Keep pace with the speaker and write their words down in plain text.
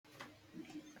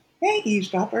Hey,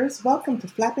 eavesdroppers, welcome to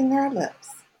Flapping Our Lips.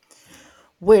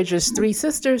 We're just three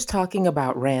sisters talking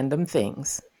about random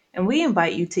things. And we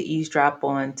invite you to eavesdrop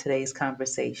on today's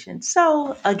conversation.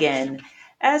 So, again,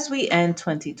 as we end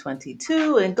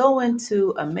 2022 and go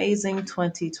into amazing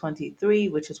 2023,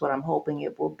 which is what I'm hoping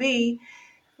it will be,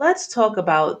 let's talk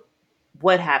about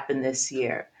what happened this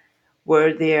year.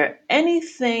 Were there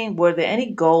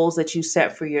any goals that you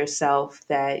set for yourself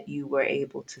that you were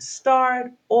able to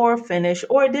start or finish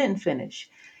or didn't finish?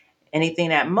 Anything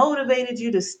that motivated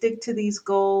you to stick to these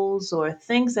goals or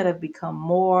things that have become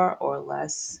more or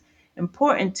less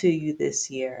important to you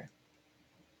this year?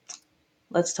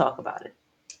 Let's talk about it.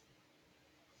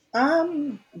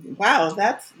 Um, wow,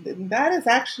 that is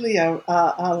actually a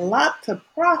lot to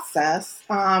process.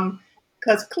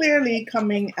 Because clearly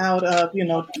coming out of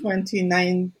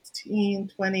 2019,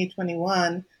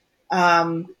 2021,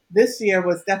 this year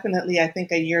was definitely, I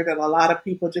think, a year that a lot of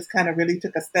people just kind of really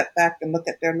took a step back and look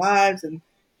at their lives and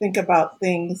think about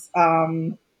things.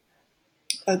 Think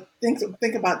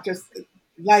about just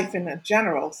life in a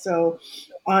general. So,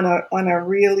 on a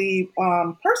really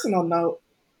personal note,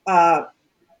 uh,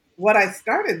 what I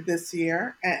started this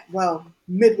year, well,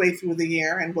 midway through the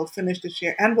year, and we'll finish this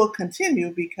year, and we'll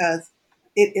continue because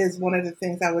it is one of the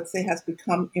things I would say has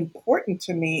become important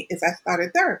to me. Is I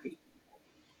started therapy.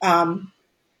 Um,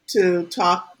 to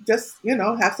talk, just,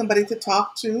 have somebody to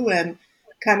talk to and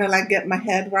kind of like get my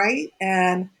head right.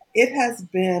 And it has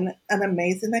been an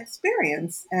amazing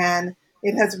experience. And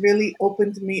it has really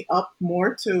opened me up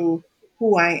more to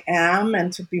who I am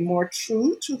and to be more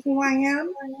true to who I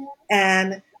am.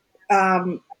 And,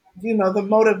 um, the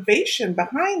motivation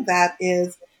behind that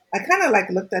is I kind of like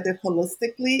looked at it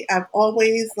holistically. I've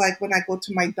always, like, when I go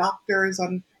to my doctors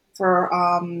for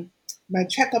my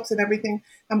checkups and everything,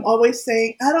 I'm always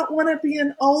saying, I don't want to be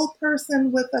an old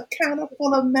person with a counter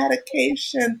full of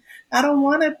medication. I don't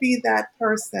want to be that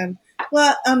person.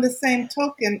 But on the same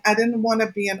token, I didn't want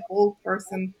to be an old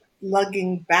person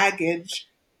lugging baggage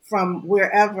from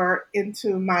wherever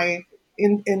into my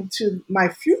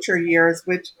future years,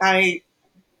 which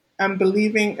I'm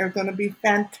believing are going to be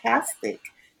fantastic.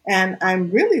 And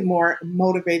I'm really more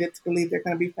motivated to believe they're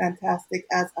going to be fantastic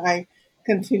as I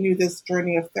continue this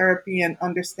journey of therapy and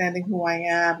understanding who I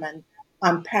am and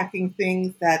unpacking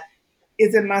things that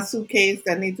is in my suitcase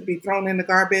that need to be thrown in the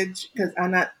garbage because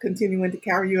I'm not continuing to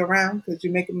carry you around because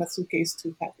you're making my suitcase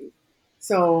too heavy.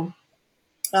 So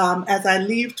as I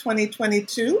leave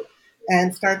 2022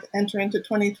 and start to enter into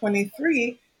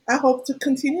 2023, I hope to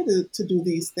continue to do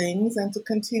these things and to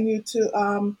continue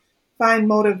to find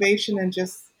motivation and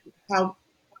just how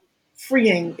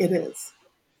freeing it is.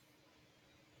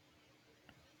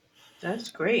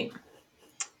 That's great.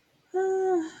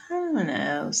 I don't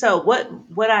know. So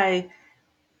what I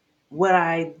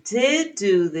did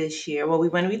do this year, well,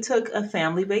 we took a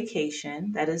family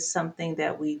vacation. That is something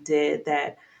that we did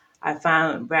that I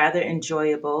found rather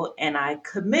enjoyable, and I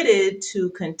committed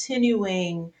to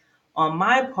continuing on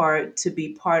my part to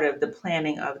be part of the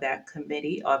planning of that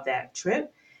committee of that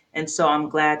trip. And so I'm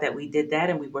glad that we did that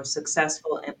and we were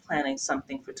successful in planning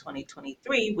something for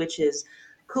 2023, which is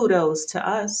kudos to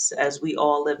us as we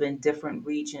all live in different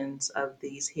regions of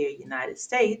these here United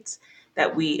States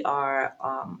that we are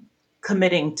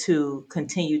committing to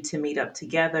continue to meet up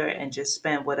together and just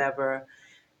spend whatever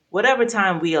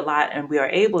time we allot and we are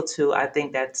able to. I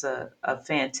think that's a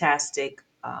fantastic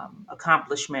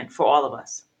accomplishment for all of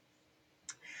us.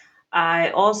 I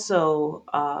also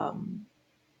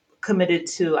committed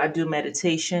to I do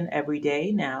meditation every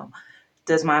day now.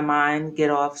 Does my mind get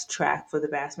off track for the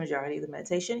vast majority of the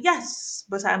meditation? Yes,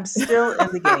 but I'm still in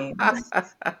the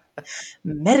game,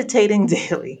 meditating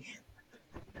daily,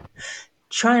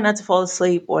 trying not to fall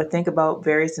asleep or think about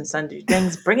various and sundry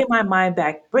things, bringing my mind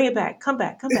back, bring it back, come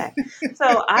back, come back.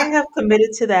 So I have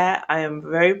committed to that. I am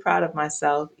very proud of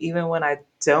myself. Even when I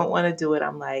don't want to do it,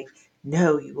 I'm like,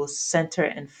 no, you will center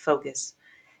and focus.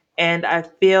 And I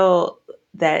feel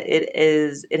that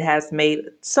it has made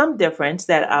some difference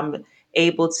that I'm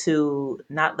able to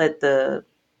not let the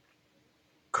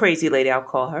crazy lady, I'll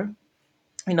call her,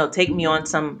 take me on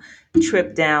some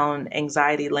trip down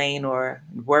anxiety lane or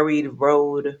worried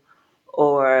road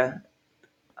or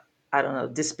I don't know,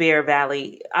 despair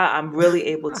valley. I'm really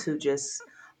able to just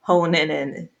hone in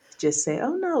and just say,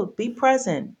 oh no, be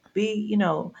present, be,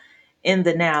 in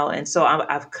the now. And so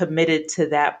I've committed to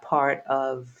that part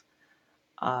um,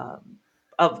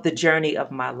 of the journey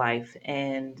of my life.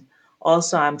 And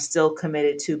also, I'm still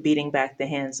committed to beating back the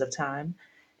hands of time.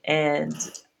 And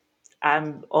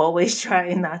I'm always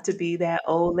trying not to be that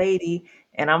old lady.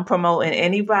 And I'm promoting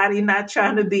anybody not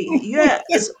trying to be, yeah,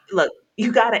 it's, look,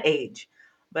 you got to age.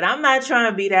 But I'm not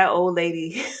trying to be that old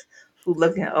lady who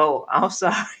looking old. I'm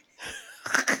sorry.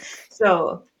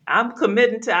 So I'm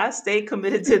committing to. I stay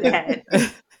committed to that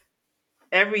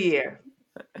every year.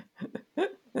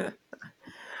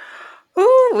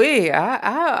 Ooh wee,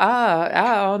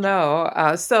 I don't know.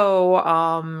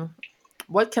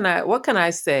 What can I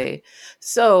say?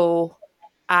 So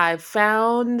I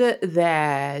found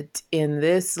that in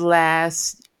this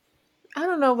last, I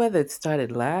don't know whether it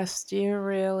started last year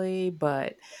really,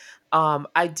 but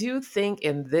I do think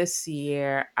in this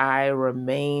year I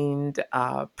remained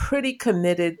pretty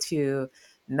committed to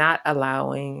not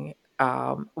allowing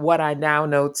what I now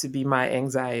know to be my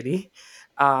anxiety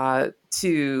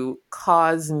to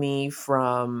cause me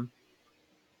from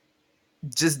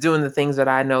just doing the things that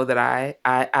I know that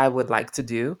I would like to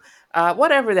do.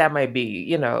 Whatever that might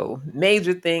be,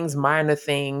 major things, minor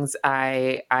things.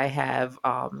 I've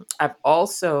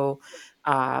also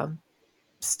um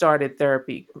started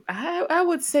therapy, I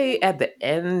would say at the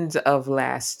end of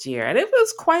last year. And it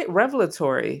was quite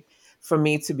revelatory for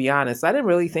me, to be honest. I didn't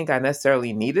really think I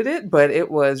necessarily needed it, but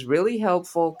it was really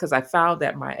helpful because I found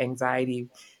that my anxiety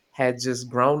had just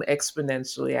grown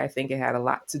exponentially. I think it had a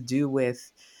lot to do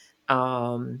with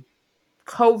um,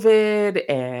 COVID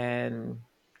and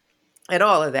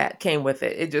all of that came with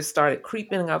it. It just started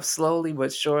creeping up slowly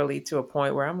but surely to a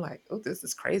point where I'm like, oh, this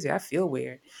is crazy. I feel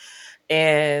weird.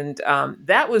 And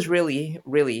that was really,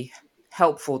 really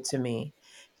helpful to me.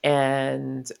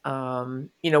 And,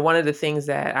 one of the things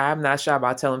that I'm not shy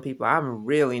about telling people, I'm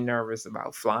really nervous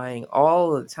about flying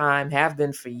all the time, have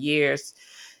been for years,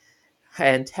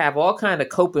 and have all kind of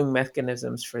coping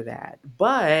mechanisms for that.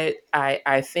 But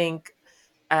I think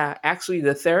actually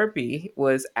the therapy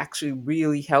was actually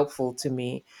really helpful to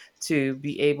me to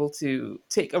be able to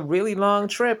take a really long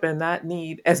trip and not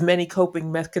need as many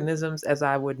coping mechanisms as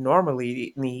I would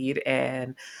normally need.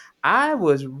 And I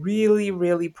was really,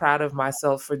 really proud of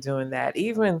myself for doing that.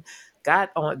 Even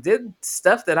did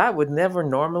stuff that I would never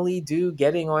normally do,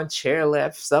 getting on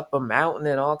chairlifts up a mountain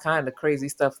and all kind of crazy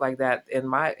stuff like that.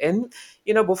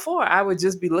 Before I would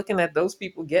just be looking at those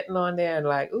people getting on there and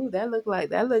like, ooh, that look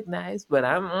nice, but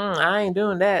I ain't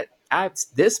doing that.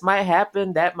 This might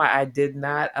happen, I did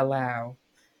not allow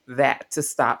that to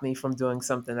stop me from doing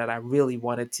something that I really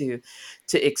wanted to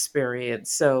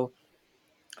experience. So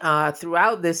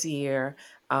throughout this year,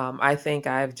 I think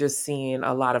I've just seen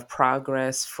a lot of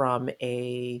progress from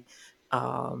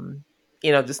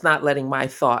just not letting my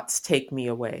thoughts take me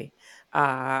away.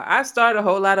 I've started a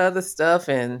whole lot of other stuff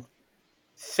and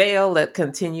fail at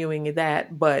continuing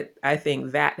that, but I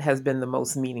think that has been the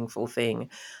most meaningful thing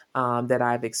that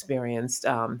I've experienced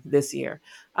this year.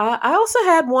 I also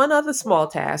had one other small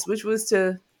task, which was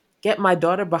to get my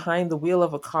daughter behind the wheel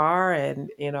of a car. And,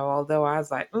 although I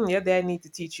was like, your dad need to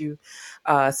teach you,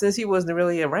 since he wasn't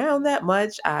really around that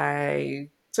much, I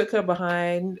took her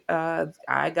behind.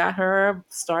 I got her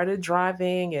started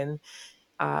driving and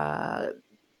uh,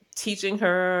 teaching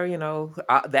her,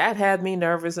 that had me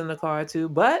nervous in the car too,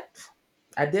 but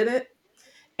I did it.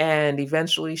 And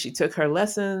eventually she took her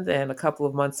lessons. And a couple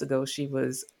of months ago, she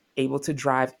was able to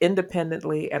drive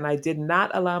independently. And I did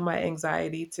not allow my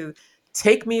anxiety to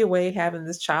take me away having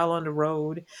this child on the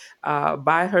road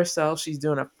by herself. She's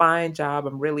doing a fine job.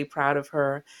 I'm really proud of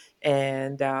her.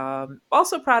 And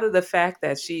also proud of the fact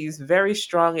that she's very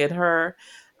strong in her.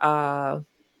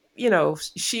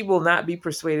 She will not be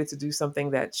persuaded to do something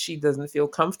that she doesn't feel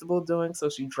comfortable doing. So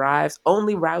she drives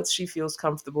only routes she feels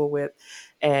comfortable with.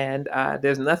 And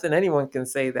there's nothing anyone can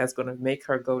say that's going to make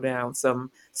her go down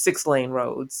some 6-lane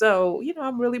road. So,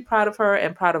 I'm really proud of her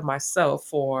and proud of myself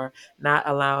for not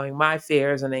allowing my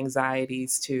fears and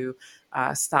anxieties to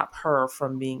stop her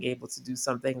from being able to do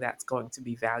something that's going to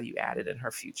be value added in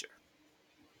her future.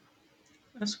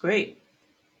 That's great.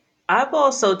 I've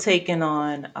also taken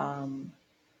on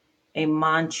a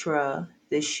mantra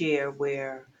this year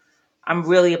where I'm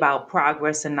really about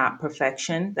progress and not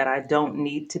perfection, that I don't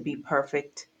need to be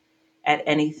perfect at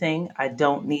anything. I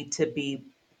don't need to be,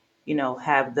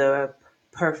 have the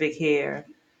perfect hair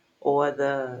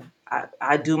or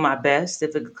I do my best.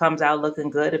 If it comes out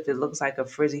looking good, if it looks like a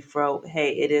frizzy fro,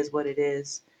 hey, it is what it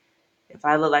is. If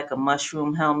I look like a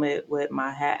mushroom helmet with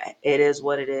my hat, it is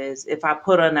what it is. If I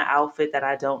put on an outfit that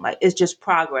I don't like, it's just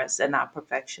progress and not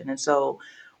perfection. And so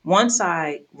once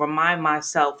I remind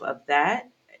myself of that,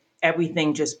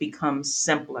 everything just becomes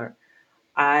simpler.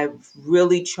 I've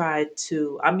really tried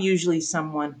to, I'm usually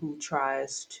someone who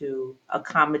tries to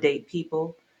accommodate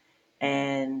people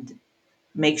and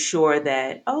make sure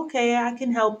that, okay, I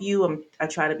can help you. I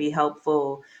try to be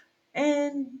helpful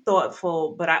and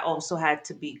thoughtful, but I also had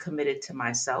to be committed to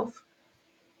myself.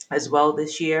 as well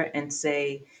this year and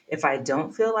say, if I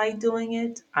don't feel like doing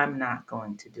it, I'm not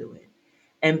going to do it.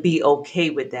 And be okay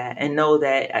with that and know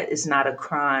that it's not a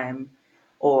crime,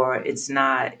 or it's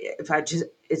not, if I just,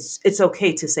 it's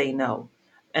okay to say no.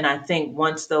 And I think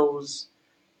once those,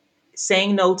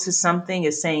 saying no to something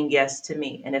is saying yes to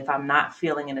me. And if I'm not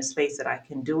feeling in a space that I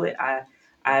can do it, I've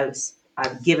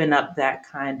I've given up that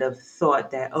kind of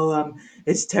thought that, oh,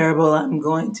 it's terrible. I'm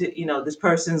going to, this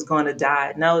person's going to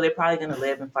die. No, they're probably going to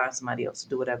live and find somebody else to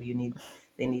do whatever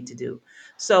they need to do.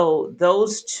 So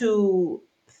those two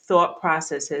thought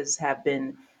processes have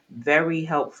been very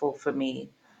helpful for me.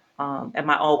 Am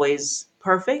I always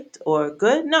perfect or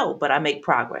good? No, but I make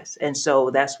progress. And so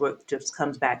that's where it just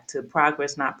comes back to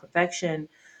progress, not perfection.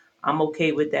 I'm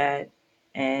okay with that.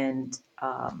 And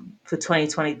for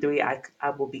 2023, I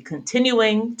will be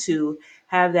continuing to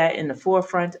have that in the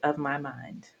forefront of my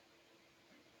mind.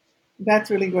 That's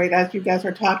really great. As you guys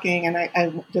are talking, and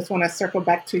I just want to circle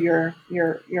back to your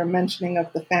mentioning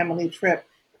of the family trip.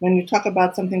 When you talk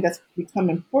about something that's become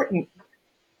important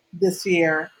this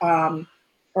year,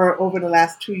 or over the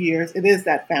last 2 years, it is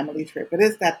that family trip. It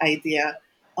is that idea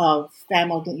of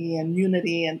family and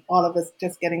unity, and all of us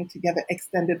just getting together,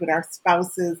 extended with our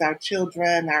spouses, our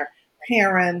children, our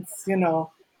parents.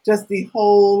 Just the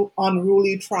whole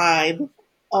unruly tribe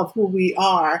of who we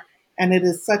are. And it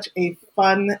is such a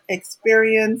fun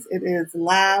experience. It is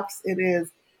laughs. It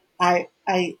is. I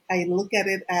look at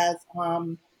it as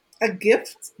a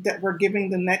gift that we're giving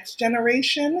the next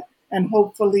generation, and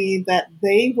hopefully that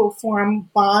they will form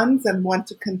bonds and want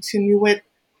to continue it,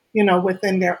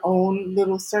 within their own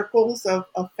little circles of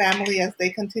family as they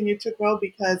continue to grow,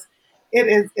 because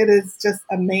it is just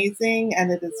amazing,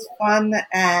 and it is fun,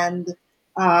 and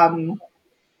um,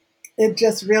 it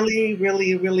just really,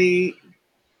 really, really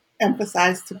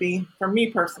emphasized to me, for me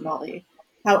personally,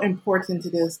 how important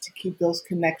it is to keep those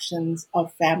connections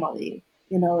of family.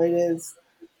 It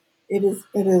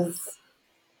is.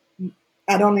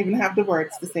 I don't even have the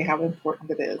words to say how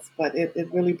important it is, but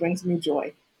it really brings me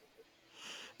joy.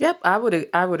 Yep, I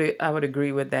would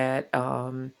agree with that.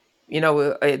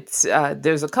 It's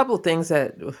there's a couple of things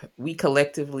that we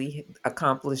collectively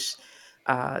accomplished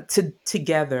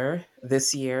together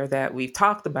this year that we've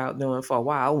talked about doing for a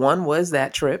while. One was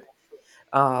that trip,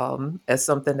 as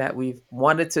something that we've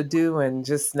wanted to do and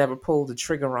just never pulled the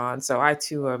trigger on. So I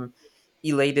too am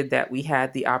elated that we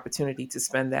had the opportunity to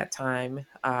spend that time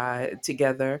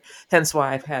together. Hence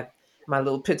why I've had my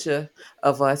little picture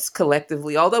of us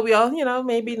collectively, although we all,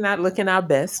 maybe not looking our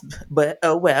best, but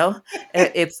oh well, Oh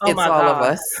it's my all of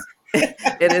God. us.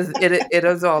 It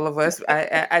is all of us.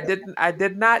 I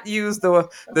did not use the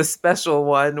special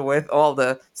one with all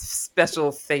the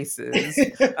special faces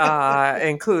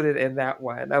included in that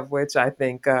one, of which I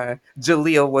think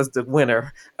Jaleel was the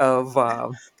winner of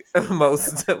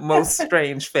most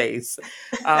strange face.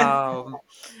 Um,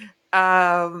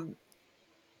 um,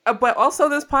 but also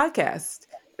this podcast.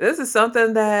 This is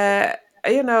something that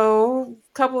a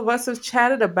couple of us have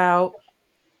chatted about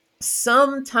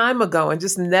some time ago and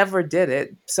just never did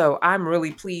it. So I'm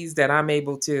really pleased that I'm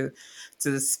able to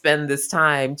spend this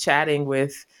time chatting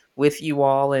with you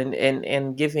all,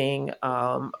 and giving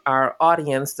our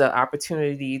audience the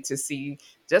opportunity to see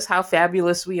just how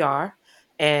fabulous we are,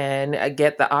 and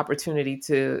get the opportunity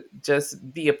to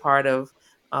just be a part of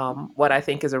what I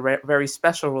think is a very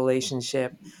special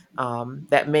relationship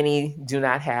that many do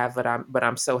not have, but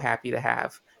I'm so happy to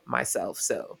have myself.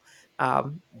 So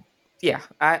um, yeah,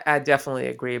 I definitely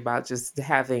agree about just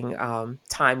having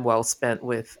time well spent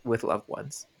with loved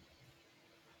ones.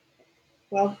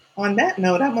 Well, on that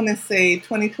note, I'm going to say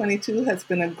 2022 has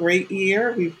been a great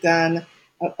year. We've done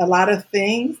a lot of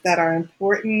things that are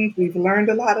important. We've learned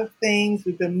a lot of things.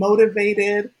 We've been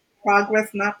motivated,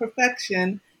 progress, not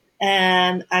perfection.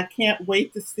 And I can't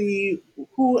wait to see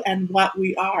who and what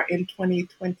we are in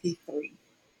 2023.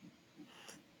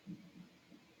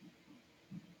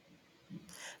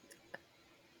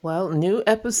 Well, new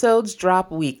episodes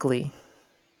drop weekly.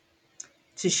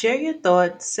 To share your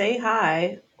thoughts, say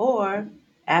hi, or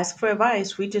ask for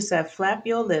advice, reach us at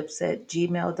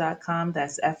flapyourlips@gmail.com.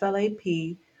 That's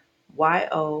FLAPYOLIPS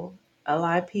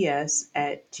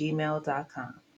at gmail.com.